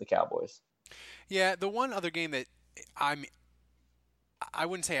say, is the Cowboys. Yeah, the one other game that I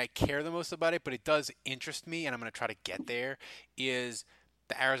wouldn't say I care the most about it, but it does interest me, and I'm going to try to get there, is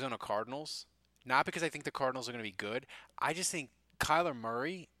the Arizona Cardinals. Not because I think the Cardinals are going to be good. I just think Kyler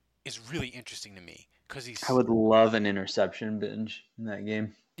Murray is really interesting to me because I would love an interception binge in that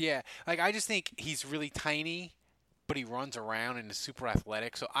game. Yeah, like I just think he's really tiny, but he runs around and is super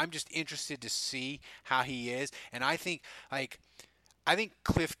athletic. So I'm just interested to see how he is, and I think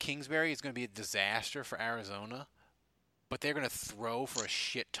Cliff Kingsbury is going to be a disaster for Arizona, but they're going to throw for a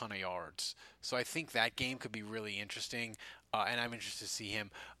shit ton of yards. So I think that game could be really interesting, and I'm interested to see him.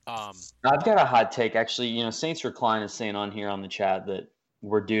 I've got a hot take. Actually, Saints Recline is saying on here on the chat that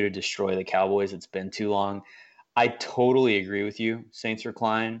we're due to destroy the Cowboys. It's been too long. I totally agree with you, Saints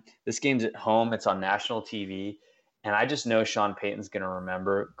Recline. This game's at home. It's on national TV, and I just know Sean Payton's going to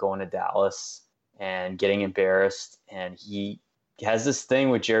remember going to Dallas and getting embarrassed, and he has this thing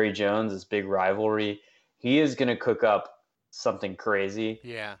with Jerry Jones, this big rivalry. He is going to cook up something crazy.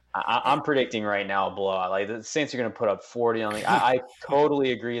 Yeah. I'm predicting right now a blowout. Like the Saints are going to put up 40 on the. I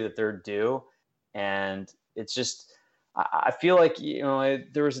totally agree that they're due, and it's just I feel like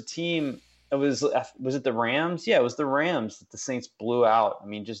there was a team. Was it the Rams? Yeah, it was the Rams that the Saints blew out. I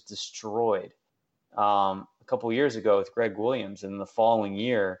mean, just destroyed a couple of years ago with Greg Williams, and the following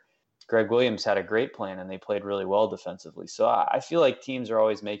year, Greg Williams had a great plan, and they played really well defensively. So I feel like teams are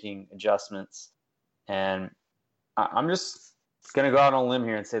always making adjustments, and I'm just going to go out on a limb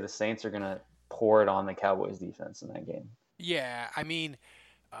here and say the Saints are going to pour it on the Cowboys defense in that game. Yeah, I mean,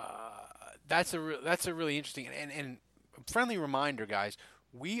 that's a really interesting and friendly reminder, guys.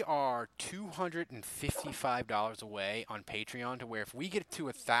 We are $255 away on Patreon to where if we get to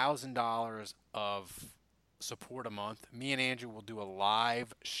 $1,000 of support a month, me and Andrew will do a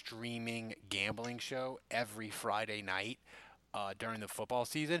live streaming gambling show every Friday night during the football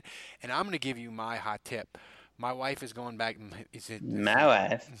season. And I'm going to give you my hot tip. My wife is going back. My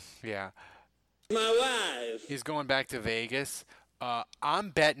wife? Yeah. My wife Is going back to Vegas.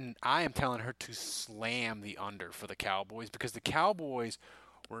 I'm betting. I am telling her to slam the under for the Cowboys because the Cowboys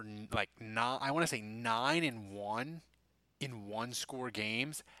were like I want to say 9-1 in one-score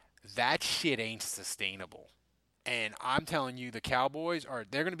games. That shit ain't sustainable. And I'm telling you, the Cowboys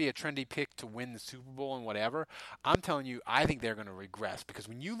they're going to be a trendy pick to win the Super Bowl and whatever. I'm telling you, I think they're going to regress because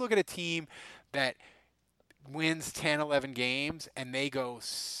when you look at a team that wins 10, 11 games and they go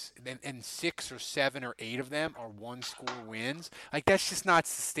and 6 or 7 or 8 of them are one-score wins, like that's just not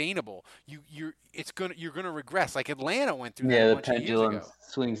sustainable. You're going to regress. Like Atlanta went through that a bunch of years ago. The pendulum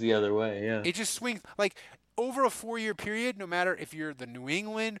swings the other way. Yeah, it just swings like. Over a 4-year period, no matter if you're the New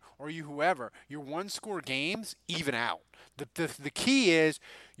England or you whoever, your one-score games even out. The key is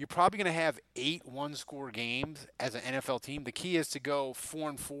you're probably going to have 8 one-score games as an NFL team. The key is to go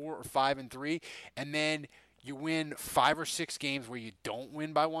 4-4 or 5-3, and then you win 5 or 6 games where you don't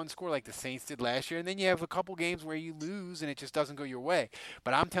win by one score like the Saints did last year, and then you have a couple games where you lose and it just doesn't go your way.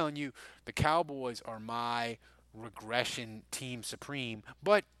 But I'm telling you, the Cowboys are my regression team supreme.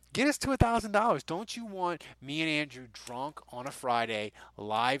 But get us to $1,000. Don't you want me and Andrew drunk on a Friday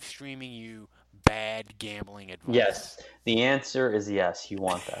live streaming you bad gambling advice? Yes. The answer is yes. You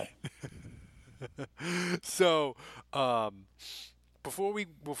want that. So, before we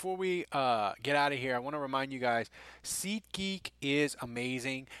get out of here, I want to remind you guys, SeatGeek is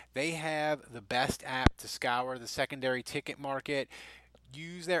amazing. They have the best app to scour the secondary ticket market.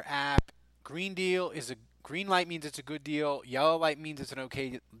 Use their app. Green light means it's a good deal. Yellow light means it's an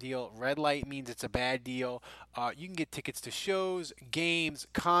okay deal. Red light means it's a bad deal. You can get tickets to shows, games,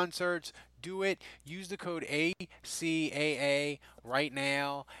 concerts. Do it. Use the code ACAA right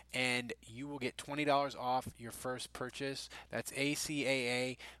now, and you will get $20 off your first purchase. That's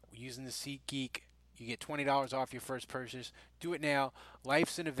ACAA. Using the SeatGeek, you get $20 off your first purchase. Do it now.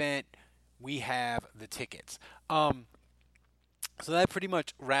 Life's an event. We have the tickets. So that pretty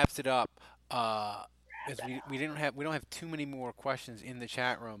much wraps it up. as we don't have too many more questions in the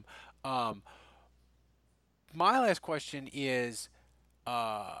chat room. My last question is,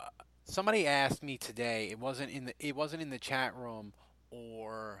 somebody asked me today. It wasn't in the chat room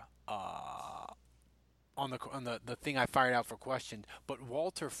or on the thing I fired out for questions. But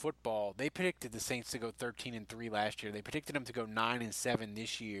Walter Football, they predicted the Saints to go 13-3 last year. They predicted them to go 9-7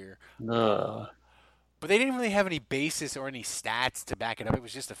 this year. But they didn't really have any basis or any stats to back it up. It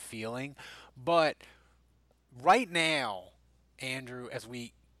was just a feeling. But right now, Andrew, as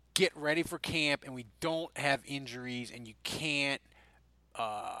we get ready for camp and we don't have injuries and you can't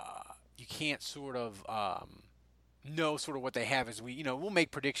sort of know sort of what they have as we'll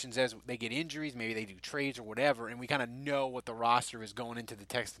make predictions as they get injuries. Maybe they do trades or whatever, and we kind of know what the roster is going into the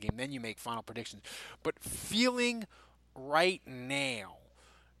Texas game. Then you make final predictions. But feeling right now,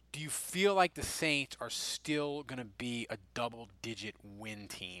 do you feel like the Saints are still going to be a double-digit win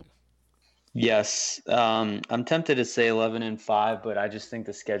team? Yes. I'm tempted to say 11-5, but I just think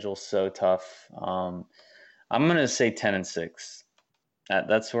the schedule's so tough. I'm going to say 10-6.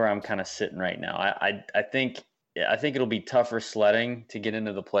 That's where I'm kind of sitting right now. I think it'll be tougher sledding to get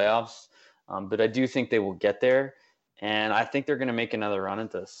into the playoffs, but I do think they will get there, and I think they're going to make another run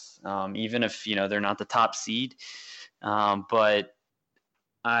at this, even if they're not the top seed. But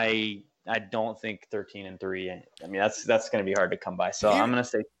I don't think 13-3. I mean, that's going to be hard to come by. So I'm going to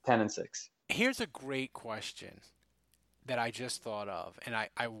say 10-6. Here's a great question that I just thought of, and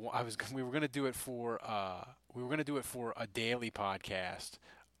we were going to do it for a daily podcast,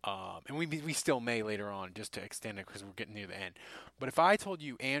 and we still may later on just to extend it because we're getting near the end. But if I told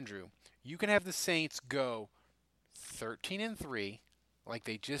you, Andrew, you can have the Saints go 13-3. Like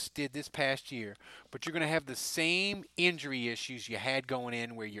they just did this past year, but you're going to have the same injury issues you had going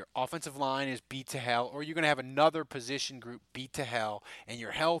in where your offensive line is beat to hell, or you're going to have another position group beat to hell, and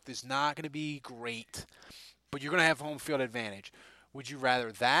your health is not going to be great, but you're going to have home field advantage. Would you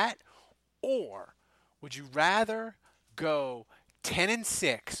rather that, or would you rather go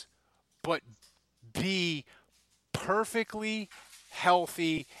 10-6, but be perfectly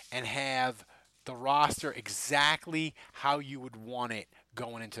healthy and have the roster exactly how you would want it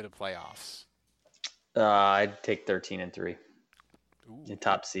going into the playoffs? I'd take 13-3. The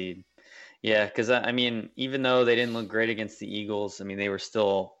top seed. Yeah, because I mean, even though they didn't look great against the Eagles, I mean, they were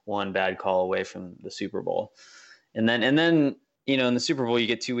still one bad call away from the Super Bowl. And then in the Super Bowl, you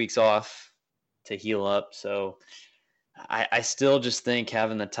get 2 weeks off to heal up. So I still just think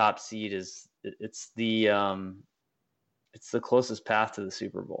having the top seed it's the closest path to the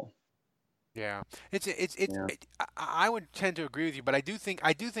Super Bowl. Yeah, I would tend to agree with you, but I do think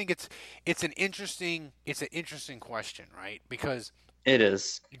it's an interesting question, right? Because it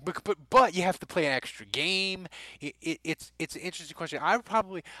is, but you have to play an extra game. It's an interesting question. I would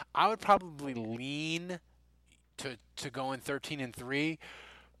probably lean to going 13-3,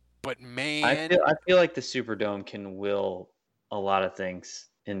 but man, I feel like the Superdome can will a lot of things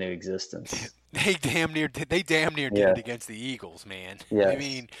into existence. They damn near did it against the Eagles, man. Yes. I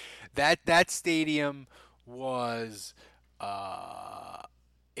mean, that stadium was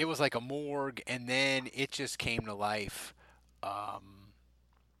it was like a morgue, and then it just came to life.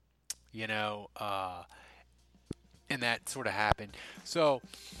 And that sort of happened. So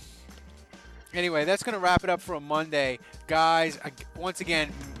anyway, that's going to wrap it up for a Monday. Guys, once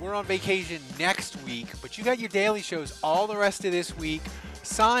again, we're on vacation next week, but you got your daily shows all the rest of this week.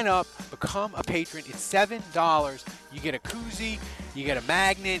 Sign up, become a patron. It's $7. You get a koozie, you get a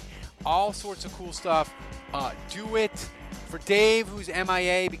magnet, all sorts of cool stuff. Do it. For Dave, who's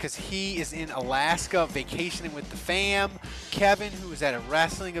MIA because he is in Alaska vacationing with the fam. Kevin, who is at a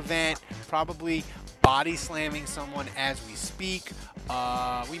wrestling event, probably body slamming someone as we speak.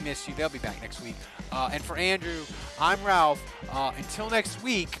 We miss you. They'll be back next week. And for Andrew, I'm Ralph. Until next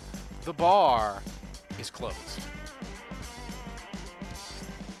week, the bar is closed.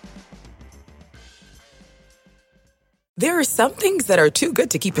 There are some things that are too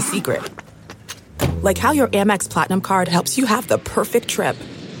good to keep a secret. Like how your Amex Platinum card helps you have the perfect trip.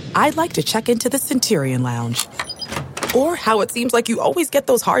 I'd like to check into the Centurion Lounge. Or how it seems like you always get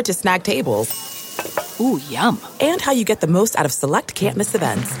those hard-to-snag tables. Ooh, yum. And how you get the most out of select can't-miss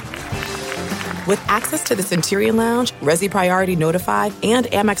events. With access to the Centurion Lounge, Resi Priority Notified, and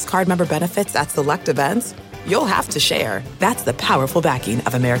Amex card member benefits at select events, you'll have to share. That's the powerful backing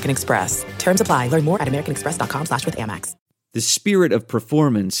of American Express. Terms apply. Learn more at americanexpress.com/withAmex. The spirit of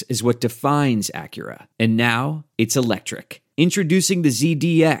performance is what defines Acura. And now, it's electric. Introducing the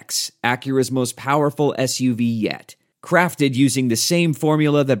ZDX, Acura's most powerful SUV yet. Crafted using the same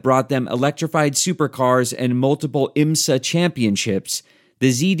formula that brought them electrified supercars and multiple IMSA championships, The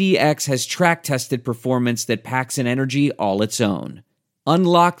ZDX has track-tested performance that packs an energy all its own.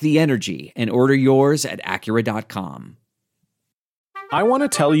 Unlock the energy and order yours at Acura.com. I want to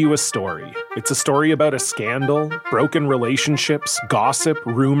tell you a story. It's a story about a scandal, broken relationships, gossip,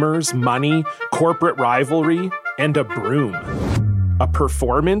 rumors, money, corporate rivalry, and a broom. A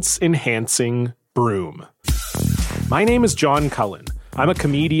performance-enhancing broom. My name is John Cullen. I'm a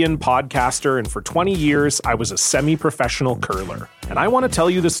comedian, podcaster, and for 20 years, I was a semi-professional curler. And I want to tell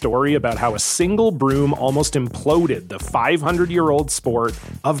you the story about how a single broom almost imploded the 500-year-old sport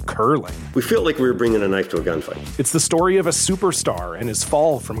of curling. We felt like we were bringing a knife to a gunfight. It's the story of a superstar and his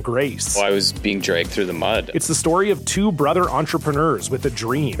fall from grace. Well, I was being dragged through the mud. It's the story of two brother entrepreneurs with a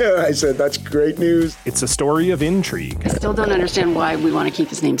dream. I said, that's great news. It's a story of intrigue. I still don't understand why we want to keep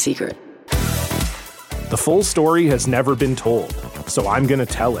his name secret. The full story has never been told, so I'm going to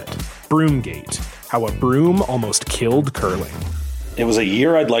tell it. Broomgate, how a broom almost killed curling. It was a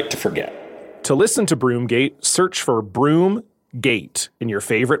year I'd like to forget. To listen to Broomgate, search for Broomgate in your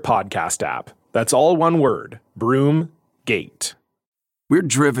favorite podcast app. That's all one word, Broomgate. We're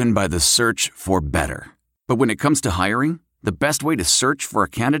driven by the search for better. But when it comes to hiring, the best way to search for a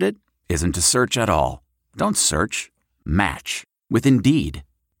candidate isn't to search at all. Don't search, match with Indeed.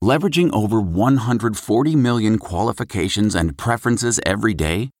 Leveraging over 140 million qualifications and preferences every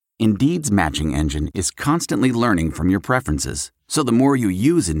day, Indeed's matching engine is constantly learning from your preferences. So the more you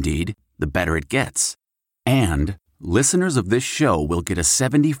use Indeed, the better it gets. And listeners of this show will get a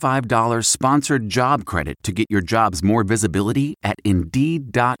 $75 sponsored job credit to get your jobs more visibility at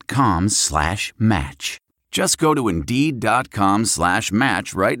Indeed.com/match. Just go to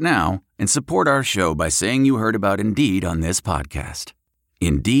Indeed.com/match right now and support our show by saying you heard about Indeed on this podcast.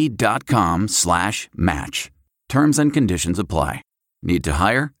 Indeed.com/match. Terms and conditions apply. Need to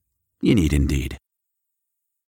hire? You need Indeed.